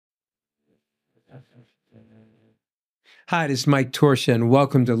Hi, this is Mike Torchia, and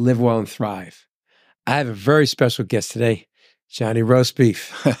welcome to Live Well and Thrive. I have a very special guest today, Johnny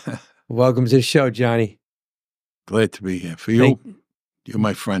Roastbeef. Welcome to the show, Johnny. Glad to be here. For you, you're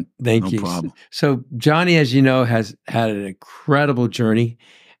my friend. Thank you. No problem. So Johnny, as you know, has had an incredible journey,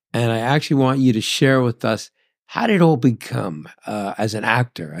 and I actually want you to share with us, how did it all become as an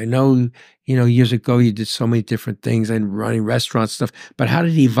actor? I know, years ago you did so many different things and running restaurants stuff, but how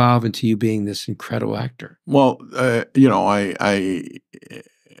did it evolve into you being this incredible actor? Well, I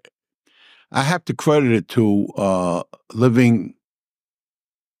have to credit it to living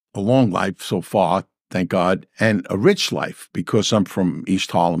a long life so far, thank God, and a rich life, because I'm from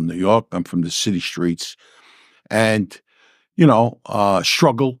East Harlem, New York. I'm from the city streets, and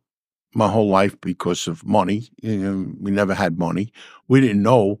struggle my whole life because of money. We never had money. We didn't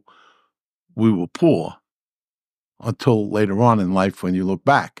know we were poor until later on in life when you look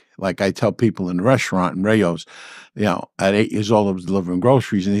back. Like I tell people in the restaurant in Rayo's, at 8 years old, I was delivering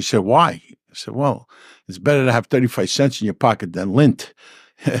groceries, and they said, "Why?" I said, "Well, it's better to have 35 cents in your pocket than lint."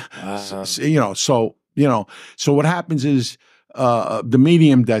 So what happens is the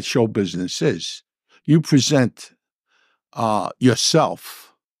medium that show business is, you present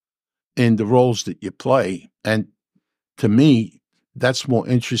yourself in the roles that you play. And to me, that's more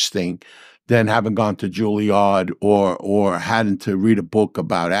interesting than having gone to Juilliard or having to read a book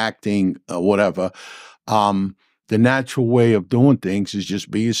about acting or whatever. The natural way of doing things is just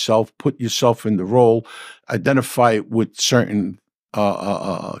be yourself, put yourself in the role, identify it with certain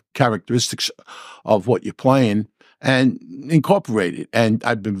characteristics of what you're playing, and incorporate it. And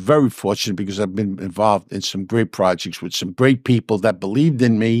I've been very fortunate because I've been involved in some great projects with some great people that believed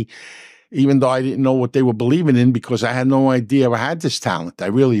in me, even though I didn't know what they were believing in, because I had no idea I had this talent. I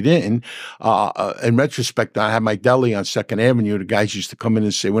really didn't. In retrospect, I had my deli on 2nd Avenue. The guys used to come in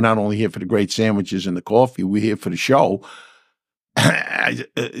and say, "We're not only here for the great sandwiches and the coffee, we're here for the show." I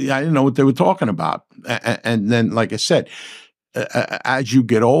didn't know what they were talking about. And then, like I said, as you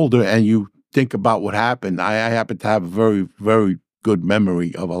get older and you think about what happened, I happen to have a very, very good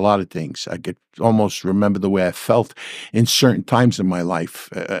memory of a lot of things. I could almost remember the way I felt in certain times in my life,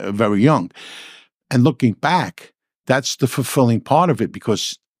 very young. And looking back, that's the fulfilling part of it,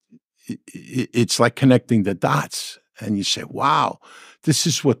 because it's like connecting the dots. And you say, wow, this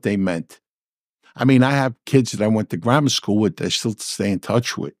is what they meant. I mean, I have kids that I went to grammar school with that I still stay in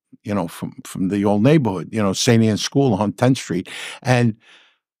touch with, from the old neighborhood, St. Anne's School on 10th Street. And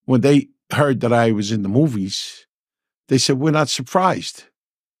when they heard that I was in the movies, they said, "We're not surprised."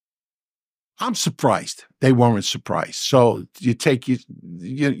 I'm surprised. They weren't surprised. So you take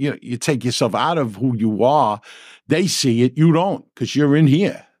yourself out of who you are. They see it. You don't, because you're in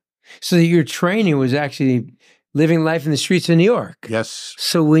here. So your training was actually living life in the streets of New York. Yes.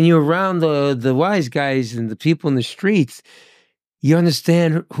 So when you're around the wise guys and the people in the streets, you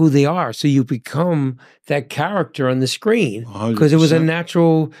understand who they are. So you become that character on the screen, because it was a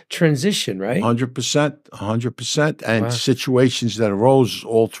natural transition, right? 100%, 100%. And situations that arose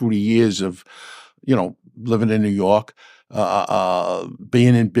all through the years of, living in New York,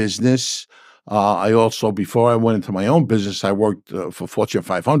 being in business. I also, before I went into my own business, I worked for Fortune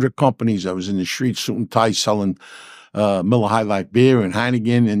 500 companies. I was in the streets, suit and tie, selling Miller High Life beer and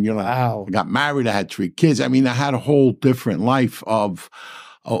Heineken, and wow. I got married. I had 3 kids. I mean, I had a whole different life of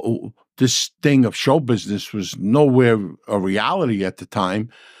this thing of show business was nowhere a reality at the time.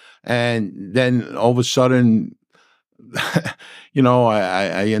 And then all of a sudden,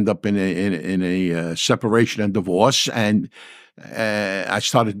 I end up in a separation and divorce, and I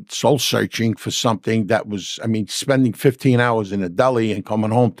started soul searching for something that was, spending 15 hours in a deli and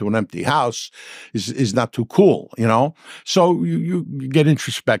coming home to an empty house is not too cool, So you get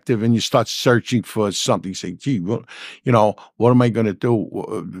introspective and you start searching for something. Say, gee, well, what am I going to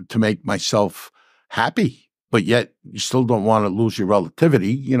do to make myself happy? But yet you still don't want to lose your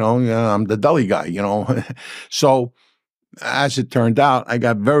relativity. I'm the deli guy, So as it turned out, I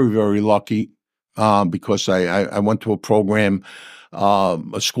got very, very lucky. Because I went to a program, a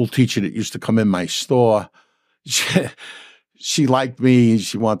school teacher that used to come in my store, she liked me.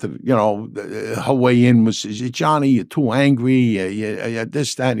 She wanted, her way in was, "Johnny, you're too angry. You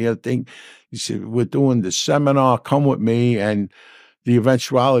this, that, and the other thing." He said, "We're doing the seminar. Come with me." And the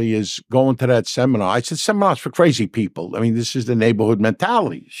eventuality is going to that seminar. I said, "Seminars for crazy people." This is the neighborhood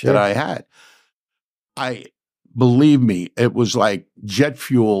mentality that I had. Believe me, it was like jet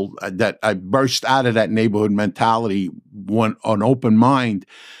fuel that I burst out of that neighborhood mentality, an open mind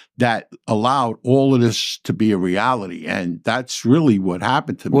that allowed all of this to be a reality. And that's really what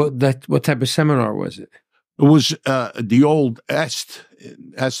happened to me. What type of seminar was it? It was the old Est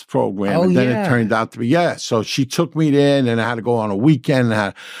S program, Oh, and then it yeah. turned out to be So she took me there, and then I had to go on a weekend.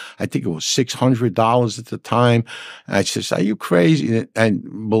 I think it was $600 at the time. And I says, "Are you crazy?"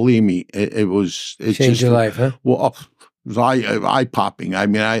 And believe me, it was Changed your life, huh? Well, it was eye popping. I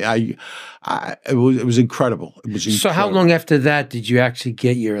mean, it was incredible. It was So how incredible. long after that did you actually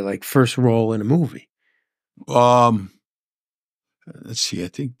get your like first role in a movie? Let's see. I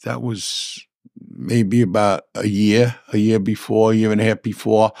think that was maybe about a year before, a year and a half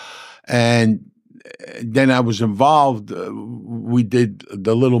before. And then I was involved. We did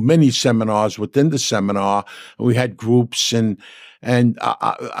the little mini seminars within the seminar. We had groups, and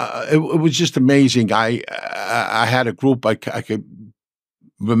it was just amazing. I had a group. I could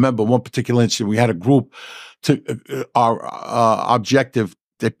remember one particular incident. We had a group. Our objective.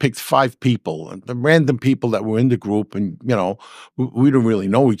 They picked 5 people, and the random people that were in the group, and we don't really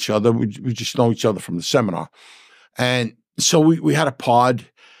know each other. We just know each other from the seminar, and so we had a pod,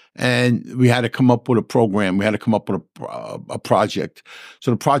 and we had to come up with a program. We had to come up with a project. So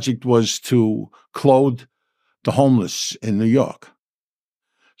the project was to clothe the homeless in New York.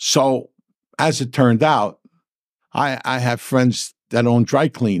 So as it turned out, I have friends that own dry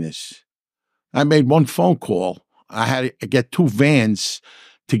cleaners. I made one phone call. I had to get 2 vans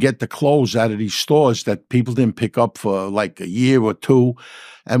to get the clothes out of these stores that people didn't pick up for like a year or 2.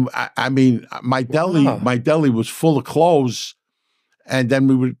 And I mean, my deli was full of clothes, and then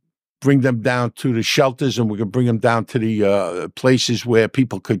we would bring them down to the shelters, and we could bring them down to the places where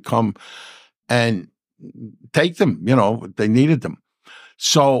people could come and take them, if they needed them.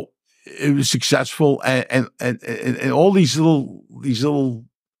 So it was successful, and all these little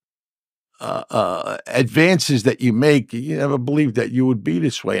advances that you make, you never believed that you would be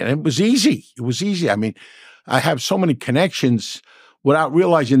this way. And it was easy. It was easy. I mean, I have so many connections without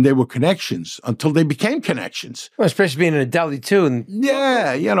realizing they were connections until they became connections. Well, especially being in a deli too. And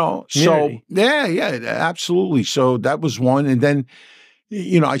yeah, so yeah, absolutely. So that was one. And then,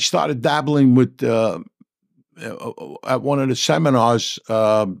 I started dabbling with, at one of the seminars,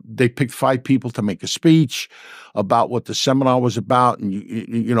 they picked 5 people to make a speech about what the seminar was about, and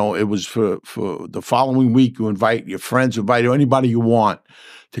it was for the following week. You invite your friends, invite anybody you want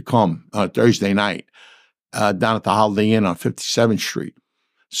to come on Thursday night down at the Holiday Inn on 57th Street.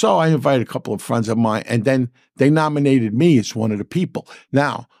 So I invited a couple of friends of mine, and then they nominated me as one of the people.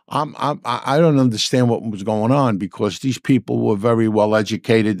 Now I don't understand what was going on, because these people were very well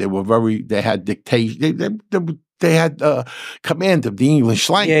educated. They had dictation. They had command of the English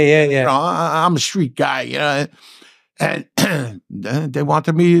language. Yeah. I'm a street guy, and they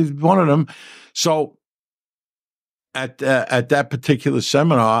wanted me as one of them. So at that particular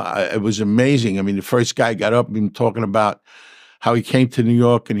seminar, it was amazing. I mean, the first guy got up and talking about how he came to New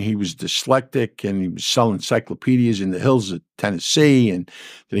York, and he was dyslexic, and he was selling encyclopedias in the hills of Tennessee, and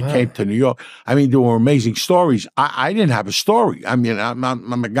then he came to New York. I mean, there were amazing stories. I didn't have a story. I mean, I'm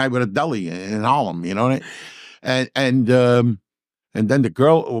a guy with a deli in Harlem, and then the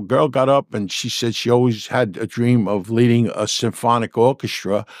girl got up, and she said she always had a dream of leading a symphonic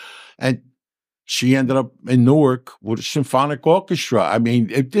orchestra, and she ended up in Newark with a symphonic orchestra. I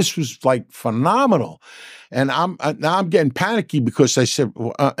mean, this was like phenomenal. And now I'm getting panicky, because I said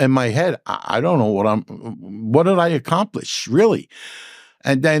in my head, I don't know what did I accomplish, really?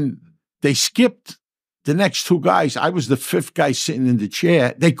 And then they skipped the next 2 guys. I was the 5th guy sitting in the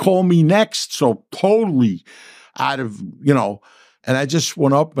chair. They called me next, so totally out of, and I just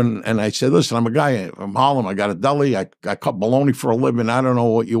went up and I said, listen, I'm a guy from Harlem. I got a deli. I cut bologna for a living. I don't know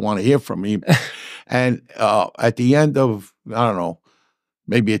what you want to hear from me. And at the end of, I don't know,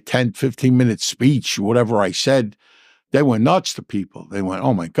 maybe a 10, 15-minute speech, whatever I said, they went nuts to people. They went,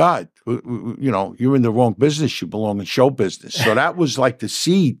 oh, my God, you're in the wrong business. You belong in show business. So that was like the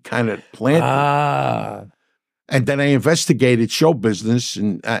seed kind of planted. And then I investigated show business,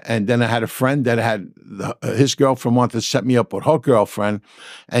 and then I had a friend that had his girlfriend wanted to set me up with her girlfriend,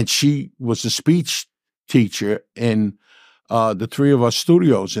 and she was a speech teacher in the 3 of us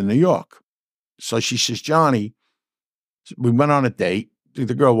studios in New York. So she says, Johnny, we went on a date.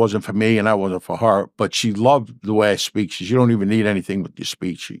 The girl wasn't for me, and I wasn't for her, but she loved the way I speak. She said, you don't even need anything with your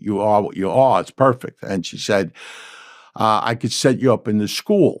speech. You are what you are. It's perfect. And she said, I could set you up in the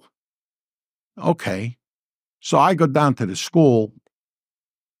school. Okay. So I go down to the school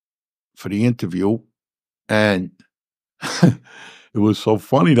for the interview, and it was so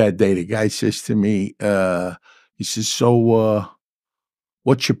funny that day. The guy says to me, he says, so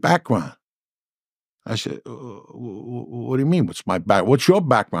what's your background? I said, what do you mean, what's my background? What's your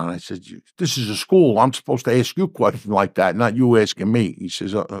background? I said, this is a school. I'm supposed to ask you a question like that, not you asking me. He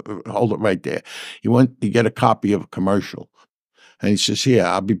says, hold it right there. He went to get a copy of a commercial. And he says, here,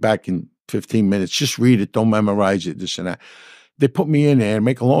 I'll be back in 15 minutes. Just read it. Don't memorize it, this and that. They put me in there, and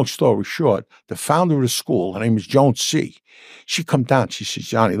make a long story short, the founder of the school, her name is Joan C. She come down. She says,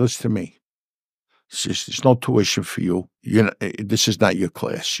 Johnny, listen to me. She says, there's no tuition for you. This is not your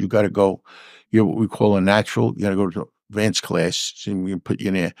class. You got to go. You're what we call a natural. You got to go to advanced class. So we can put you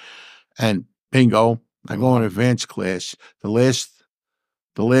in there. And bingo, I go in advanced class. The last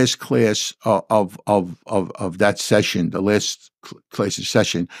class of that session, the last class of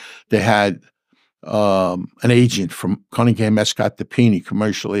session, they had an agent from Cunningham, Escott, DePini,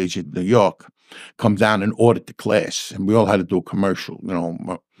 commercial agent in New York, come down and audit the class. And we all had to do a commercial,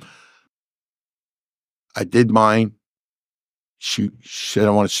 I did mine. She said, I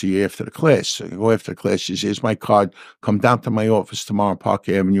want to see you after the class. So I go after the class. She says, here's my card. Come down to my office tomorrow on Park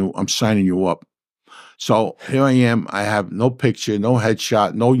Avenue. I'm signing you up. So here I am. I have no picture, no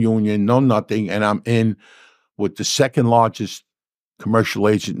headshot, no union, no nothing. And I'm in with the second largest commercial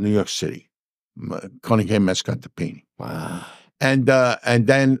agent in New York City, Cunningham, Escott, DePini. Wow. And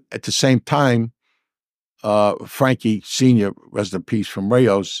then at the same time, Frankie Sr., rest in peace, from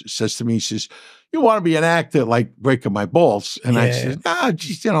Rayos, says to me, he says, you want to be an actor, like breaking my balls? And I said, nah,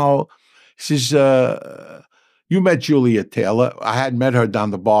 just, he says, you met Julia Taylor. I had met her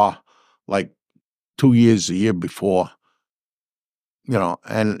down the bar like 2 years, a year before,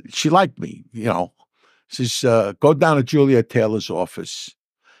 and she liked me, Says, go down to Julia Taylor's office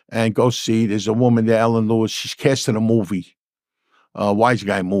and go see, there's a woman there, Ellen Lewis, she's casting a movie. Wise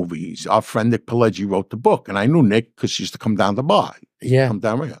Guy movies. Our friend Nick Pileggi wrote the book, and I knew Nick because she used to come down the bar. Come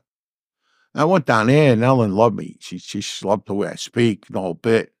down here. I went down there, and Ellen loved me. She loved the way I speak, the whole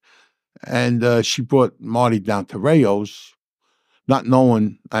bit. And she brought Marty down to Rayo's, not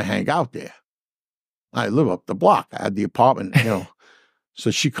knowing I hang out there. I live up the block. I had the apartment,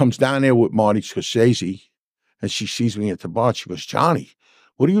 So she comes down there with Marty Scorsese, and she sees me at the bar. She goes, Johnny,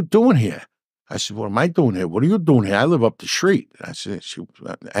 what are you doing here? I said, what am I doing here? What are you doing here? I live up the street. I said,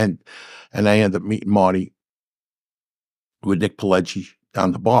 and I ended up meeting Marty with Nick Pileggi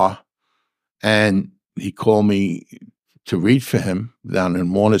down the bar. And he called me to read for him down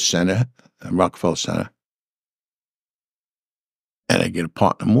in Warner Center and Rockefeller Center. And I get a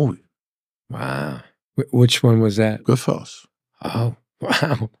part in the movie. Wow. Which one was that? Goodfellas. Oh,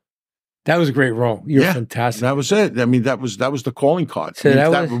 wow. That was a great role. You're fantastic. That was it. I mean, that was the calling card. So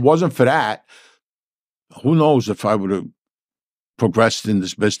if it wasn't for that, who knows if I would have progressed in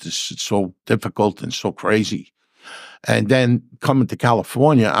this business. It's so difficult and so crazy. And then coming to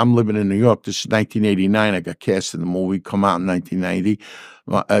California, I'm living in New York. This is 1989. I got cast in the movie, come out in 1990.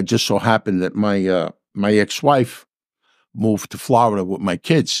 It just so happened that my ex-wife moved to Florida with my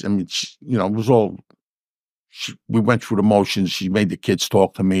kids. I mean, it was all, we went through the motions. She made the kids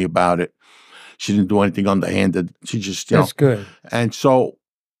talk to me about it. She didn't do anything underhanded. She just, That's good. And so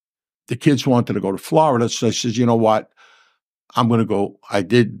the kids wanted to go to Florida. So I said, you know what? I'm going to go. I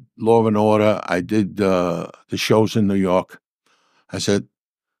did Law and Order. I did the shows in New York. I said,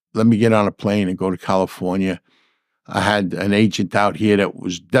 let me get on a plane and go to California. I had an agent out here that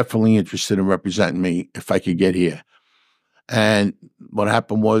was definitely interested in representing me if I could get here. And what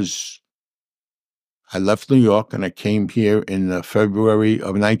happened was I left New York and I came here in February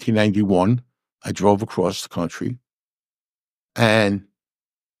of 1991. I drove across the country. And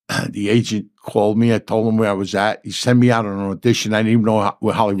the agent called me. I told him where I was at. He sent me out on an audition. I didn't even know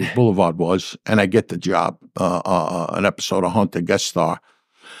where Hollywood Boulevard was. And I get the job, an episode of Hunter, guest star.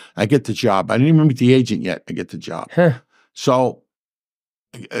 I get the job. I didn't even meet the agent yet. I get the job. So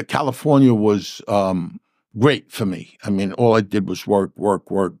California was great for me. I mean, all I did was work,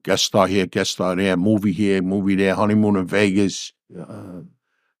 guest star here, guest star there, movie here, movie there, honeymoon in Vegas.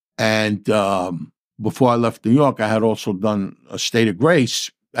 And before I left New York, I had also done A State of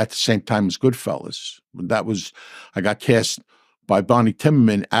Grace at the same time as Goodfellas. I got cast by Bonnie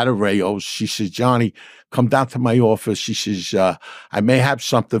Timmerman at a Rayos. She says, Johnny, come down to my office. She says, I may have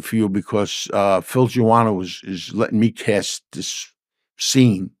something for you because Phil Giuliano is letting me cast this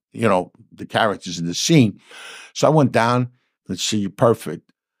scene, the characters in the scene. So I went down and said, you're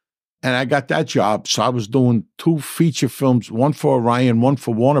perfect. And I got that job. So I was doing 2 feature films, one for Orion, one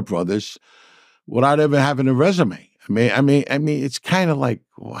for Warner Brothers, without ever having a resume. I mean, it's kind of like,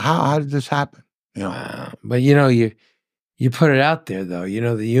 how did this happen? Wow. But you put it out there though.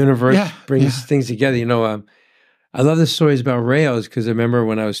 The universe brings things together. I love the stories about Rayos because I remember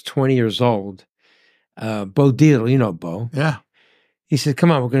when I was 20 years old, Bo Deal, Bo. Yeah. He said,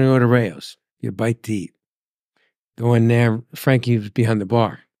 come on, we're going to go to Rayos. Get a bite to eat. Go in there. Frankie was behind the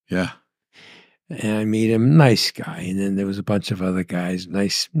bar. Yeah. And I meet him, nice guy. And then there was a bunch of other guys,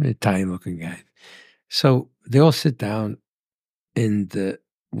 nice Italian looking guys. So they all sit down in the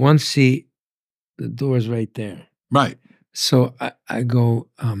one seat, the door's right there. Right. So I go,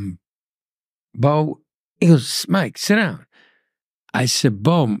 Bo, he goes, Mike, sit down. I said,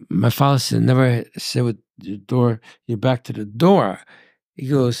 Bo, my father said, never sit with your back to the door. He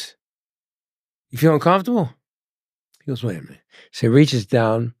goes, you feel uncomfortable? He goes, wait a minute. So he reaches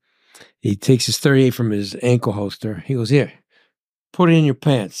down. He takes his 38 from his ankle holster. He goes, here, put it in your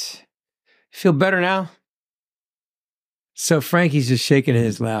pants. Feel better now? So Frankie's just shaking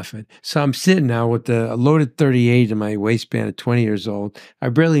his laughing. So I'm sitting now with a loaded 38 in my waistband at 20 years old. I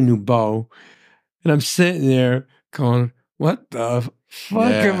barely knew Bo. And I'm sitting there going, what the fuck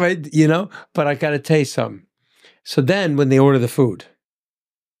am I, But I got to tell you something. So then when they order the food,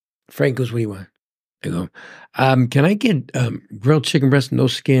 Frank goes, what do you want? I go, can I get grilled chicken breast, no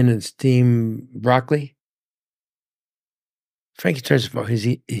skin, and steamed broccoli? Frankie turns to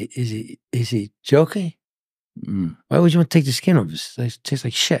me, is he joking? Why would you want to take the skin off? It tastes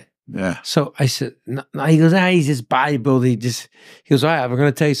like shit. Yeah. So I said, no. He goes, he's just bodybuilding. He goes, all right, we're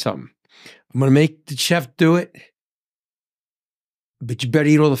going to tell you something. I'm going to make the chef do it, but you better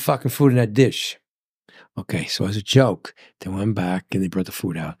eat all the fucking food in that dish. Okay, so as a joke, they went back and they brought the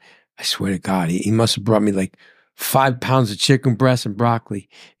food out. I swear to God, he must have brought me like 5 pounds of chicken breast and broccoli.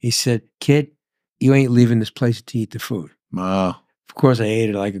 He said, kid, you ain't leaving this place to eat the food. Wow. Of course, I ate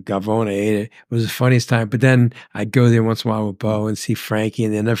it like a gavone. I ate it. It was the funniest time. But then I'd go there once in a while with Bo and see Frankie,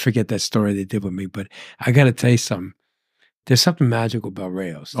 and they'll never forget that story they did with me. But I got to tell you something. There's something magical about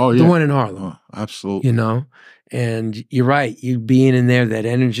Rayo's. Oh, yeah. The one in Harlem. Oh, absolutely. And you're right. You being in there, that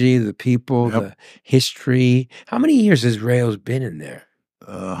energy, the people, the history. How many years has Rayo's been in there?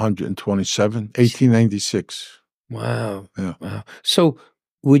 127, 1896. Wow. Yeah. Wow. So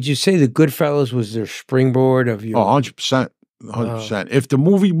would you say the Goodfellas was their springboard of your... Oh, 100%. 100%. If the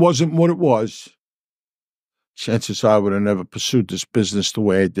movie wasn't what it was, chances are I would have never pursued this business the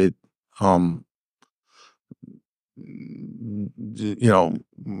way I did.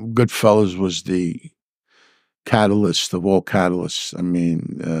 Goodfellas was the catalyst of all catalysts. I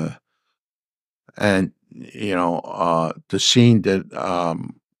mean, the scene that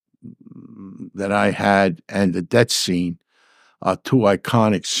I had and the death scene are two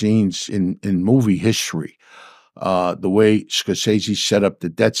iconic scenes in movie history. The way Scorsese set up the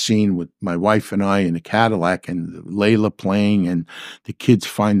death scene with my wife and I in the Cadillac and Layla playing and the kids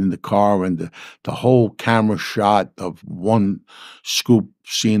finding the car and the whole camera shot of one scoop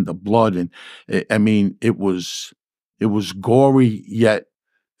seeing the blood. And it was gory yet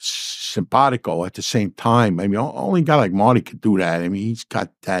simpatico at the same time. I mean, only a guy like Marty could do that. I mean, he's got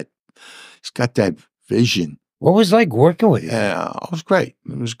that vision. What was it like working with you? Yeah, it was great.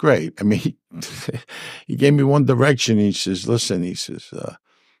 It was great. I mean, he gave me one direction. He says, listen, he says,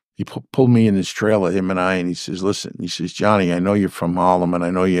 he pulled me in his trailer, him and I, and he says, listen, he says, Johnny, I know you're from Harlem and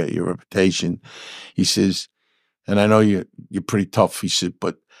I know your reputation. He says, and I know you're pretty tough. He said,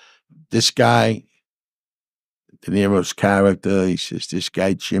 but this guy, De Niro's character, he says, this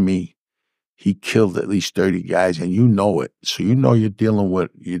guy, Jimmy, he killed at least 30 guys, and you know it. So you know you're dealing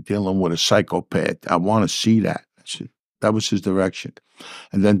with a psychopath. I want to see that. That was his direction.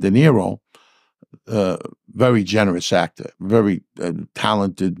 And then De Niro, very generous actor, very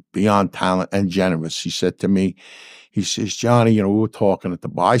talented, beyond talent, and generous. He said to me, he says, Johnny, we were talking at the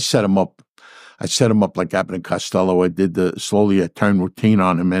bar. I set him up like Abbott and Costello. I did slowly I turned routine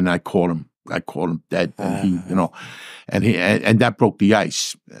on him, and I caught him dead. And and that broke the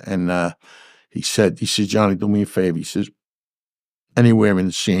ice. And he says, Johnny, do me a favor. He says, anywhere in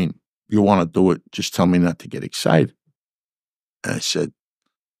the scene you want to do it, just tell me not to get excited. And I said,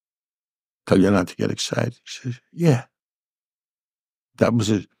 tell you not to get excited? He says, yeah. That was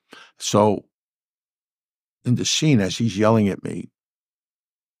it. So in the scene, as he's yelling at me,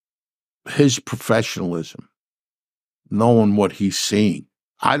 his professionalism, knowing what he's seeing,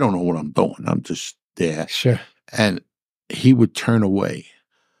 I don't know what I'm doing. I'm just there. Sure. And he would turn away.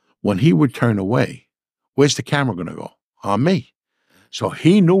 When he would turn away, where's the camera going to go? On me. So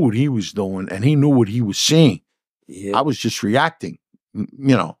he knew what he was doing and he knew what he was seeing. Yeah. I was just reacting,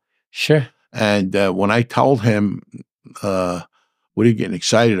 Sure. And when I told him, what are you getting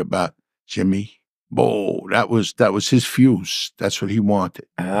excited about, Jimmy? Oh, that was his fuse. That's what he wanted.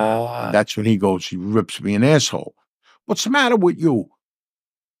 That's when he rips me an asshole. What's the matter with you?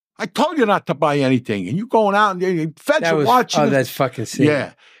 I told you not to buy anything, and you going out and the feds are watching. Oh, that's fucking sick.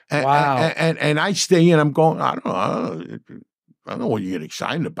 Yeah. Wow. And I stay in. I'm going. I don't know what you get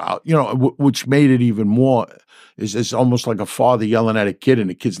excited about. Which made it even more. Is almost like a father yelling at a kid, and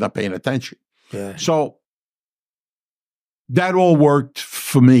the kid's not paying attention. Yeah. So that all worked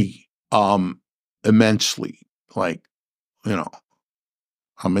for me immensely. Like,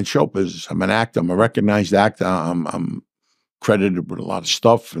 I'm in show business. I'm an actor. I'm a recognized actor. I'm credited with a lot of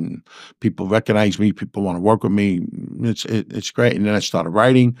stuff, and people recognize me. People want to work with me. It's great. And then I started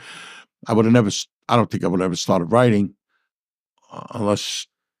writing. I don't think I would have ever started writing unless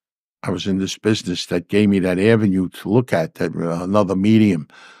I was in this business that gave me that avenue to look at that another medium.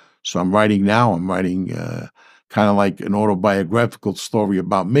 So I'm writing now. I'm writing kind of like an autobiographical story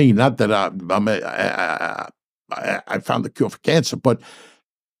about me. Not that I found the cure for cancer, but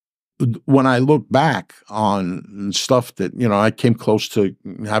when I look back on stuff that, I came close to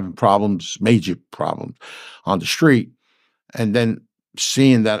having problems, major problems on the street, and then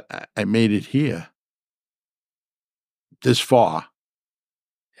seeing that I made it here this far.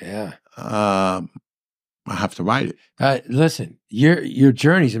 Yeah. I have to write it. Listen, your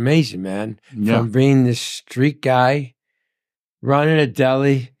journey's amazing, man. Yeah. From being this street guy, running a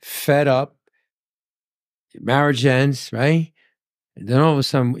deli, fed up, your marriage ends, right? And then all of a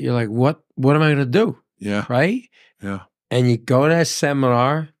sudden you're like, what am I going to do? Yeah. Right? Yeah. And you go to a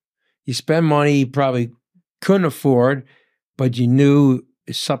seminar, you spend money you probably couldn't afford, but you knew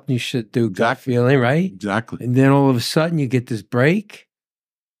it's something you should do. Gut feeling, right? Exactly. And then all of a sudden you get this break.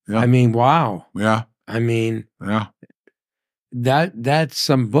 Yeah. I mean, wow. Yeah. I mean, yeah. That's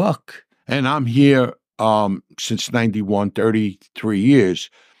some book. And I'm here since 91, 33 years.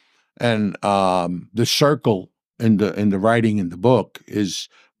 And the circle in the writing in the book is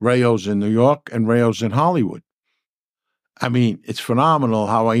Rayo's in New York and Rayo's in Hollywood. I mean, it's phenomenal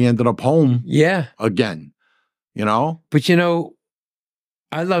how I ended up home again, But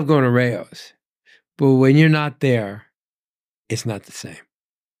I love going to Rayo's, but when you're not there, it's not the same.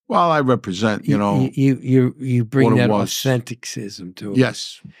 Well, I represent, you bring that authenticism to it.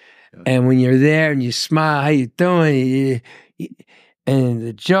 Yes. And when you're there and you smile, how you doing? And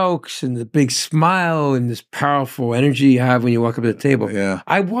the jokes and the big smile and this powerful energy you have when you walk up to the table. Yeah.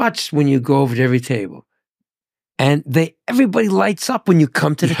 I watched when you go over to every table, and everybody lights up when you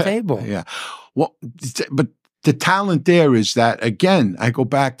come to the table. Yeah. Well, but the talent there is that, again, I go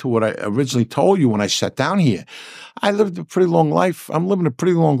back to what I originally told you when I sat down here. I lived a pretty long life. I'm living a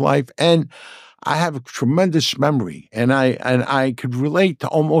pretty long life, and I have a tremendous memory, and I could relate to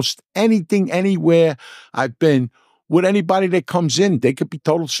almost anything, anywhere I've been. With anybody that comes in, they could be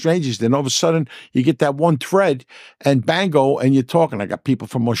total strangers. Then all of a sudden, you get that one thread, and bango, and you're talking. I got people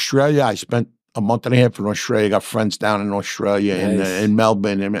from Australia. I spent a month and a half in Australia. I got friends down in Australia, in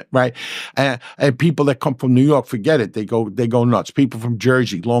Melbourne, right? And people that come from New York, forget it. They go nuts. People from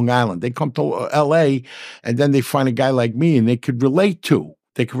Jersey, Long Island, they come to L.A., and then they find a guy like me, and they could relate to.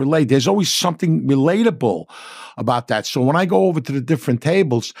 They can relate. There's always something relatable about that. So when I go over to the different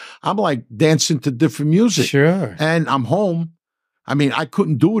tables, I'm like dancing to different music. Sure. And I'm home. I mean, I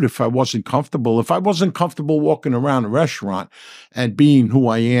couldn't do it if I wasn't comfortable. If I wasn't comfortable walking around a restaurant and being who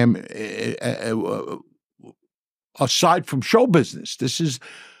I am, aside from show business,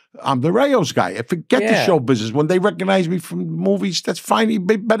 I'm the Rayo's guy. I forget the show business. When they recognize me from movies, that's fine.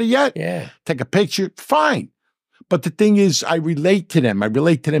 Better yet, take a picture, fine. But the thing is, I relate to them. I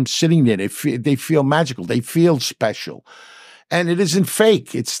relate to them sitting there. They feel magical. They feel special. And it isn't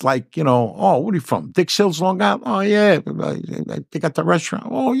fake. It's like, oh, where are you from? Dix Hills, Long Island? Oh, yeah. They got the restaurant.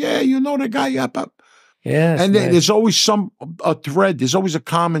 Oh, yeah, you know the guy up. Yeah. And there's always a thread. There's always a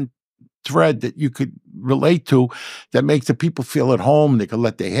common thread that you could relate to that makes the people feel at home. They can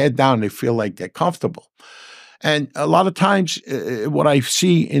let their head down. They feel like they're comfortable. And a lot of times what I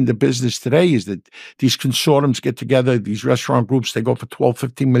see in the business today is that these consortiums get together, these restaurant groups, they go for $12,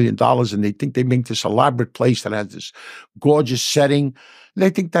 $15 million, and they think they make this elaborate place that has this gorgeous setting. And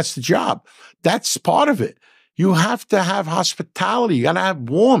they think that's the job. That's part of it. You have to have hospitality. You got to have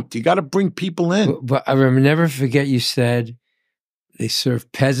warmth. You got to bring people in. But I remember, never forget you said they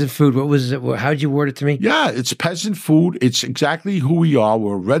serve peasant food. What was it? How'd you word it to me? Yeah, it's peasant food. It's exactly who we are.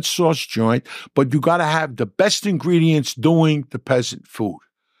 We're a red sauce joint, but you got to have the best ingredients doing the peasant food.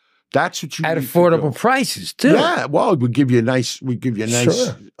 That's what you at need affordable prices too. Yeah, well, we give you nice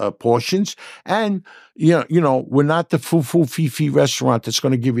portions, and we're not the foo-fee restaurant that's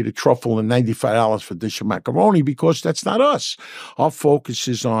going to give you the truffle and $95 for a dish of macaroni, because that's not us. Our focus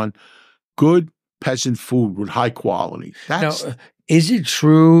is on good peasant food with high quality. Now, is it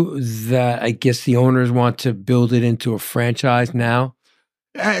true that I guess the owners want to build it into a franchise now?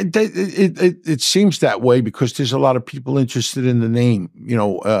 It seems that way because there's a lot of people interested in the name,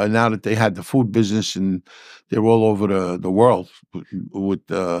 now that they had the food business and they're all over the world with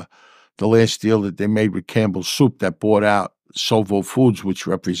the last deal that they made with Campbell's Soup that bought out Sovo Foods, which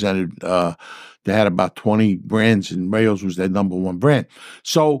represented, they had about 20 brands and Rayo's was their number one brand.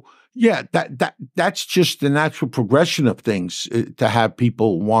 So Yeah, that's just the natural progression of things, to have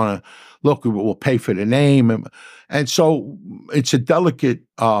people want to look. We'll pay for the name, and so it's a delicate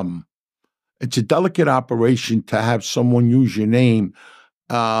operation to have someone use your name,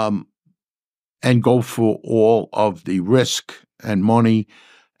 um, and go for all of the risk and money,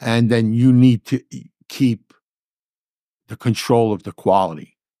 and then you need to keep the control of the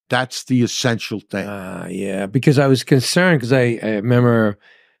quality. That's the essential thing. Yeah, because I was concerned because I remember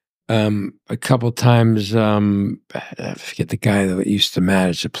a couple times, I forget the guy that used to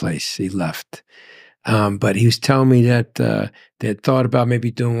manage the place. He left. But he was telling me that they had thought about maybe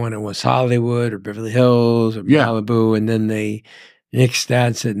doing one in West Hollywood or Beverly Hills or Yeah, Malibu, and then Nick's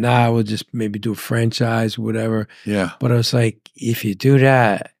dad said, "Nah, we'll just maybe do a franchise or whatever." yeah, But I was like, if you do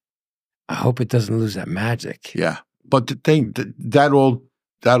that, I hope it doesn't lose that magic. yeah. But the thing that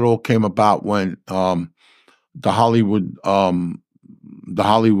all came about when the Hollywood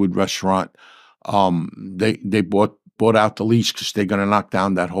restaurant, they bought out the lease because they're going to knock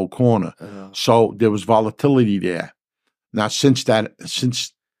down that whole corner. So there was volatility there. Now since that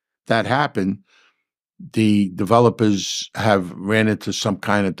happened, the developers have ran into some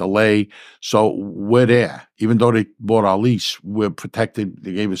kind of delay. So we're there. Even though they bought our lease, we're protected.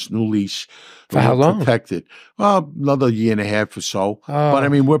 They gave us a new lease. For how long? Protected. Well, another year and a half or so. But I Oh,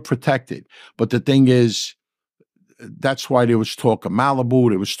 mean, we're protected. But the thing is, that's why there was talk of Malibu.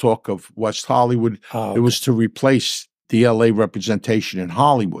 There was talk of West Hollywood. oh, It was to replace the LA representation in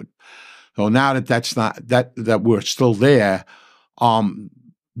Hollywood. So now that that's not that we're still there,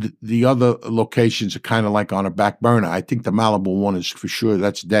 the other locations are kind of like on a back burner. I think the Malibu one is for sure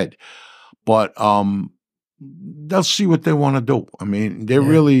that's dead. But they'll see what they want to do. I mean, they're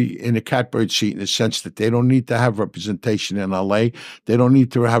really in a catbird seat in the sense that they don't need to have representation in LA. They don't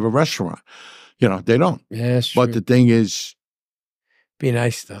need to have a restaurant. They don't. yeah, that's true. But the thing is, Be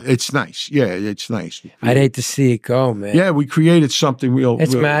nice though. it's nice. Yeah, it's nice. I'd hate to see it go, man. Yeah, we created something real.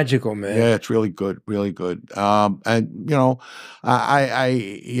 It's magical, man. Yeah, it's really good, really good. And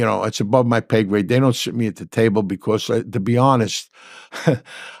it's above my pay grade. They don't sit me at the table because, to be honest,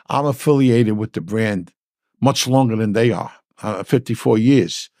 I'm affiliated with the brand much longer than they are. 54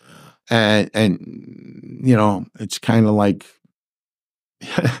 years, and it's kind of like,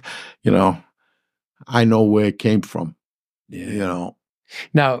 I know where it came from. Yeah.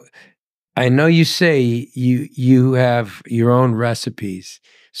 Now, I know you say you have your own recipes.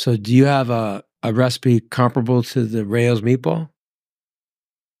 So do you have a recipe comparable to the Rails meatball?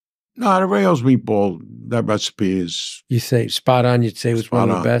 No, the Rails meatball, that recipe is You say spot on. You'd say it was one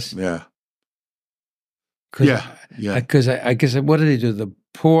of the best. Yeah. Yeah. Because I guess what do they do? The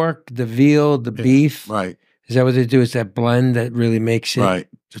pork, the veal, the beef. Right. Is that what they do? Is that blend that really makes it? Right.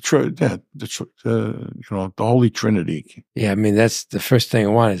 The Holy Trinity. Yeah, I mean that's the first thing I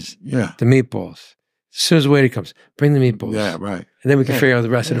want is the meatballs. As soon as the waiter comes, bring the meatballs. Yeah, right. And then we can figure out the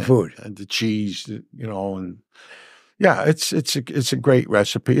rest of the food. And the cheese, and it's a great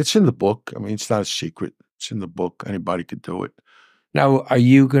recipe. It's in the book. I mean, it's not a secret. It's in the book. Anybody could do it. Now, are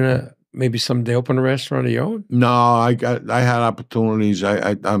you gonna maybe someday open a restaurant of your own? No, I had opportunities.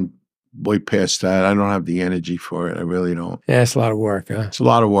 I'm way past that. I don't have the energy for it. I really don't. Yeah, it's a lot of work, huh? It's a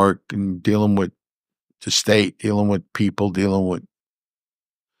lot of work, and dealing with the state, dealing with people to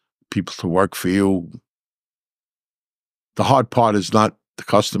work for you. The hard part is not the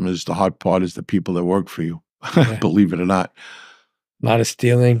customers. The hard part is the people that work for you. Yeah. Believe it or not. A lot of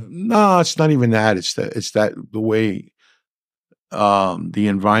stealing. No, it's not even that. It's that the way the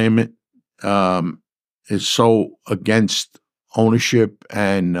environment is so against ownership,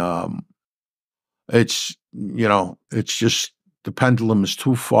 and it's just the pendulum is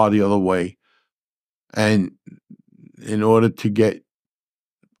too far the other way, and in order to get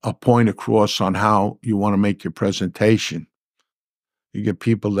a point across on how you want to make your presentation, you get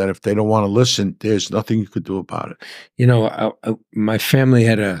people that if they don't want to listen, there's nothing you could do about it. My family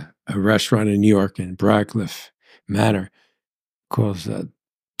had a restaurant in New York in Broadcliff Manor called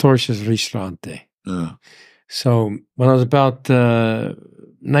Torchia's Ristorante. So when I was about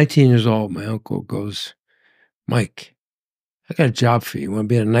 19 years old, my uncle goes, "Mike, I got a job for you. You want to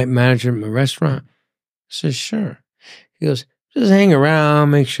be a night manager at my restaurant?" I said, "Sure." He goes, "Just hang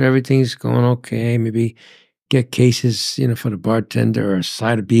around, make sure everything's going okay. Maybe get cases, for the bartender or a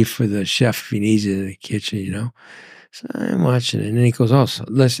side of beef for the chef if he needs it in the kitchen, So I'm watching it. And then he goes, "Oh, so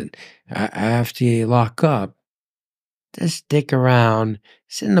listen, after you lock up, just stick around,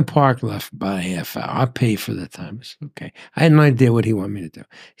 sit in the park left for about a half hour. I'll pay for the time." I said, "Okay." I had no idea what he wanted me to do.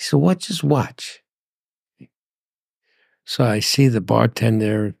 He said, "What? Just watch." So I see the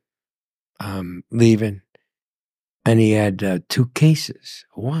bartender leaving, and he had 2 cases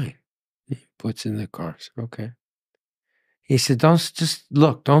of wine. puts in the car. I said, okay. He said, just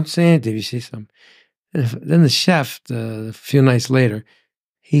look, don't say anything if you see something. And then the chef, a few nights later,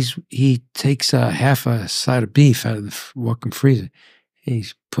 he takes half a side of beef out of the walk-in freezer.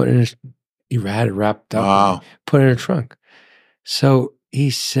 He's put it in he had it wrapped up, Wow. put it in a trunk. So he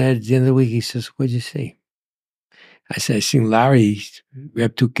said, at the end of the week, he says, what'd you see? I said, I seen Larry. We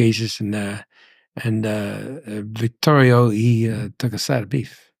have 2 cases, and Vittorio, he took a side of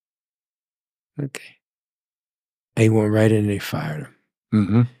beef. Okay. He went right in and they fired him.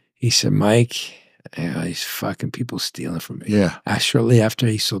 Mm-hmm. He said, Mike, these fucking people stealing from me. Yeah. Shortly after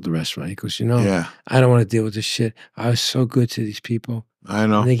he sold the restaurant, he goes, Yeah. I don't want to deal with this shit. I was so good to these people. I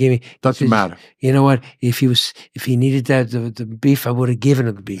know. And they gave me. Doesn't matter. You know what? If he needed the beef, I would have given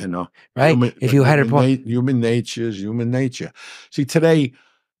him the beef. I know. Right? If you had it, human nature is human nature. See, today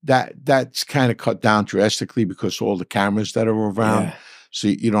that's kind of cut down drastically because of all the cameras that are around. Yeah. So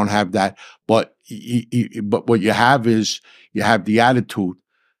you don't have that. But but what you have is you have the attitude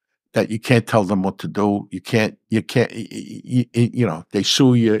that you can't tell them what to do. You can't. They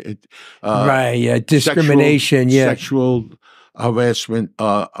sue you. Right. Yeah. Discrimination. Sexual harassment.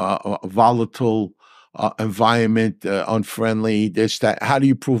 Volatile environment. Unfriendly. This, that. How do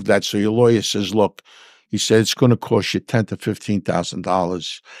you prove that? So your lawyer says, look. He said it's going to cost you $10,000 to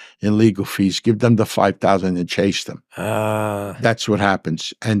 $15,000 in legal fees. Give them the $5,000 and chase them. That's what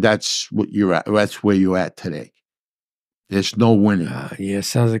happens, and that's what you're at. That's where you're at today. There's no winning. Yeah,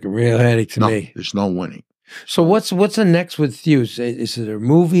 sounds like a real headache to me. There's no winning. So what's the next with you? Is it a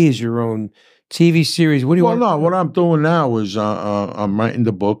movie? Is your own TV series? What do you want? Well, no. What I'm doing now is I'm writing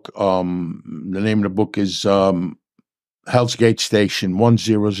the book. The name of the book is Hell's Gate Station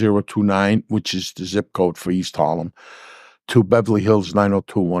 10029, which is the zip code for East Harlem, to Beverly Hills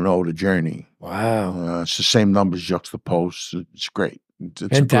 90210, the journey. Wow. It's the same numbers juxtaposed. It's great. It's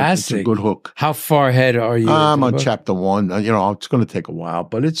fantastic. It's a good hook. How far ahead are you? I'm on chapter 1. It's going to take a while,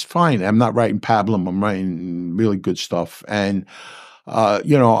 but it's fine. I'm not writing pablum. I'm writing really good stuff. And, I'll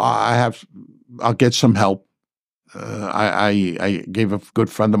get some help. I gave a good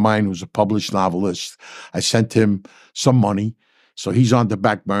friend of mine who's a published novelist. I sent him some money. So he's on the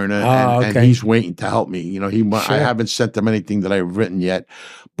back burner and he's waiting to help me. I haven't sent him anything that I've written yet,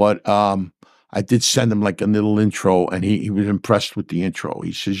 but I did send him like a little intro, and he was impressed with the intro.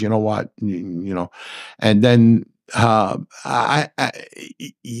 He says, you know what, and then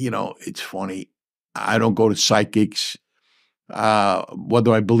it's funny. I don't go to psychics.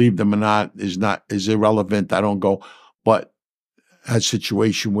 Whether I believe them or not is irrelevant. I don't go, but a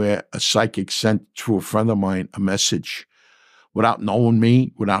situation where a psychic sent to a friend of mine a message without knowing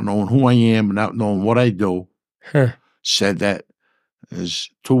me, without knowing who I am, without knowing what I do, said that there's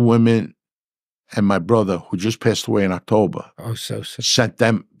 2 women and my brother, who just passed away in October, sent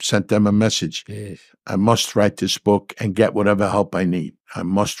them a message. Yes. I must write this book and get whatever help I need. I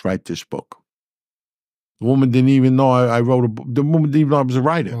must write this book. The woman didn't even know I wrote a book. The woman didn't even know I was a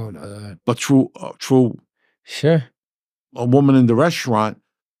writer. Oh, no. But through Sure. A woman in the restaurant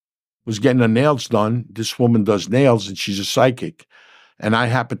was getting her nails done. This woman does nails, and she's a psychic. And I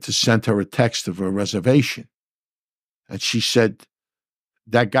happened to send her a text of a reservation. And she said,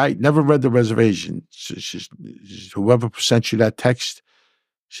 that guy never read the reservation. Whoever sent you that text,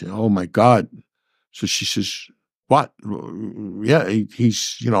 she said, oh, my God. So she says, what? Yeah,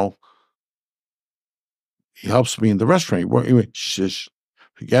 he's, he helps me in the restaurant. She says,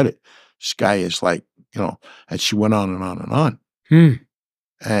 forget it. This guy is like, and she went on and on and on.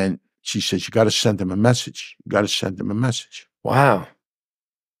 And she says, you got to send him a message. You got to send him a message. Wow.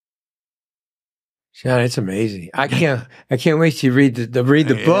 John, it's amazing. I can't wait to read the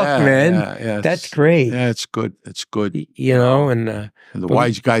book, man. Yeah, that's great. Yeah, it's good. It's good. And the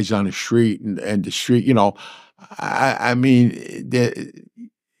wise guys on the street and the street.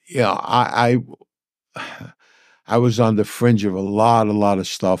 I was on the fringe of a lot of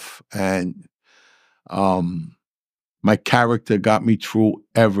stuff, and my character got me through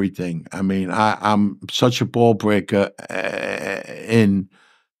everything. I mean, I'm such a ball breaker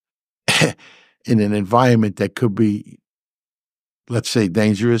in an environment that could be, let's say,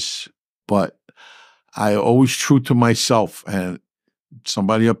 dangerous, but I always true to myself. And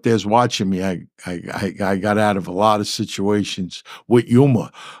somebody up there's watching me. I got out of a lot of situations with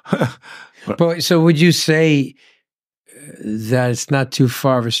humor. But so would you say that it's not too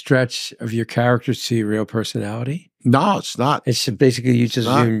far of a stretch of your character to your real personality? No, it's not. It's basically you just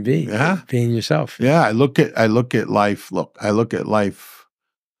being yourself. Yeah, I look at life. Look, I look at life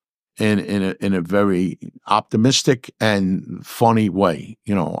in a very optimistic and funny way.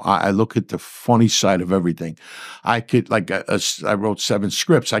 You know, I look at the funny side of everything. I could, like, I wrote 7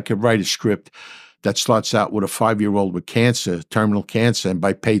 scripts. I could write a script that starts out with a 5-year-old with cancer, terminal cancer, and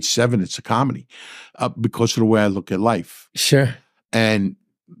by page 7, it's a comedy, because of the way I look at life. Sure. And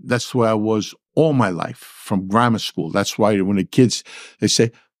that's the way I was all my life from grammar school. That's why when the kids, they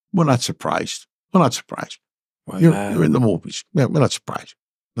say, we're not surprised. We're not surprised. Wow. You're in the movies. We're not surprised.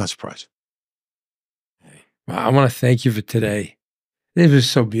 Not surprised. Well, I want to thank you for today. It was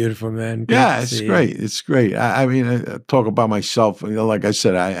so beautiful, man. Great Yeah, to it's see great. you. It's great. I mean, I talk about myself. You know, like I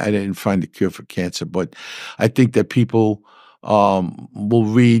said, I didn't find the cure for cancer, but I think that people will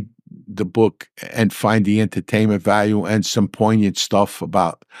read the book and find the entertainment value and some poignant stuff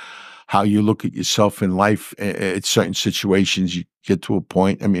about how you look at yourself in life. At certain situations, you get to a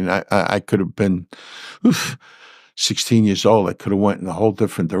point. I mean, I could have been 16 years old. I could have went in a whole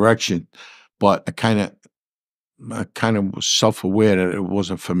different direction, but I kind of was self-aware that it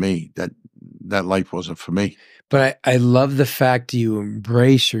wasn't for me, that life wasn't for me. But I love the fact that you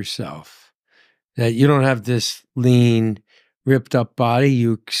embrace yourself, that you don't have this lean, ripped up body.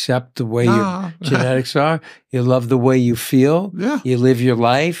 You accept the way your genetics are. You love the way you feel. Yeah. You live your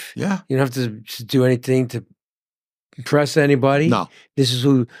life. Yeah. You don't have to do anything to impress anybody. No. This is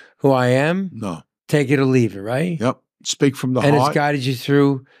who I am. No. Take it or leave it, right? Yep. Speak from the and heart. It's guided you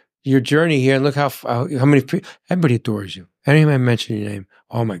through your journey here. And look how many everybody adores you. Anytime I mention your name,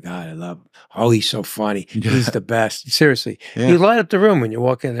 oh my God, I love him. Oh, he's so funny. He's the best. Seriously. Yeah. You light up the room when you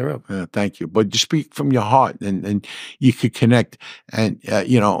walk in the room. Yeah, thank you. But you speak from your heart, and you could connect. And,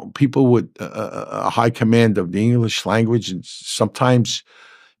 you know, people with a high command of the English language, and sometimes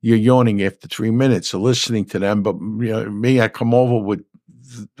you're yawning after 3 minutes of listening to them. But, you know, me, I come over with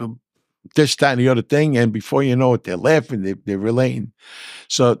this, that, and the other thing, and before you know it, they're laughing, they're relating.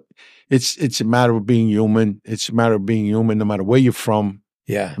 So it's a matter of being human. It's a matter of being human no matter where you're from.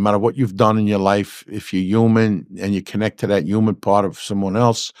 Yeah. No matter what you've done in your life, if you're human and you connect to that human part of someone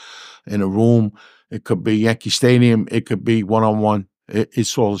else in a room, it could be Yankee Stadium, it could be one-on-one.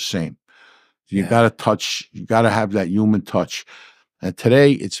 It's all the same. You got to touch, you got to have that human touch. And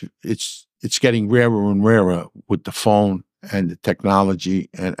today it's getting rarer and rarer with the phone and the technology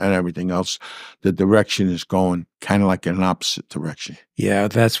and everything else. The direction is going kind of like in an opposite direction. Yeah,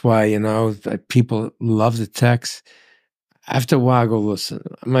 that's why, you know, people love the text. After a while, I go, listen,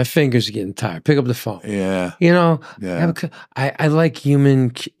 my fingers are getting tired. Pick up the phone. Yeah. You know, Yeah. I like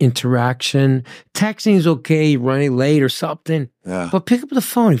human interaction. Texting is okay, running late or something. Yeah. But pick up the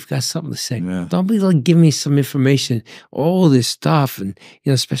phone if you've got something to say. Yeah. Don't be like, give me some information, all this stuff. And,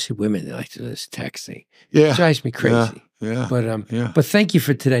 you know, especially women, they like to do this texting. Yeah. It drives me crazy. Yeah. But thank you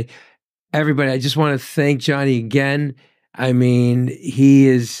for today. Everybody, I just want to thank Johnny again. I mean, he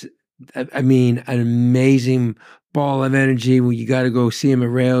is, an amazing ball of energy. Well, you got to go see him at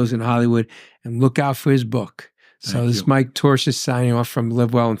Rails in Hollywood and look out for his book. So this is Mike Torchia signing off from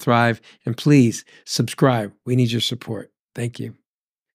Live Well and Thrive. And please subscribe. We need your support. Thank you.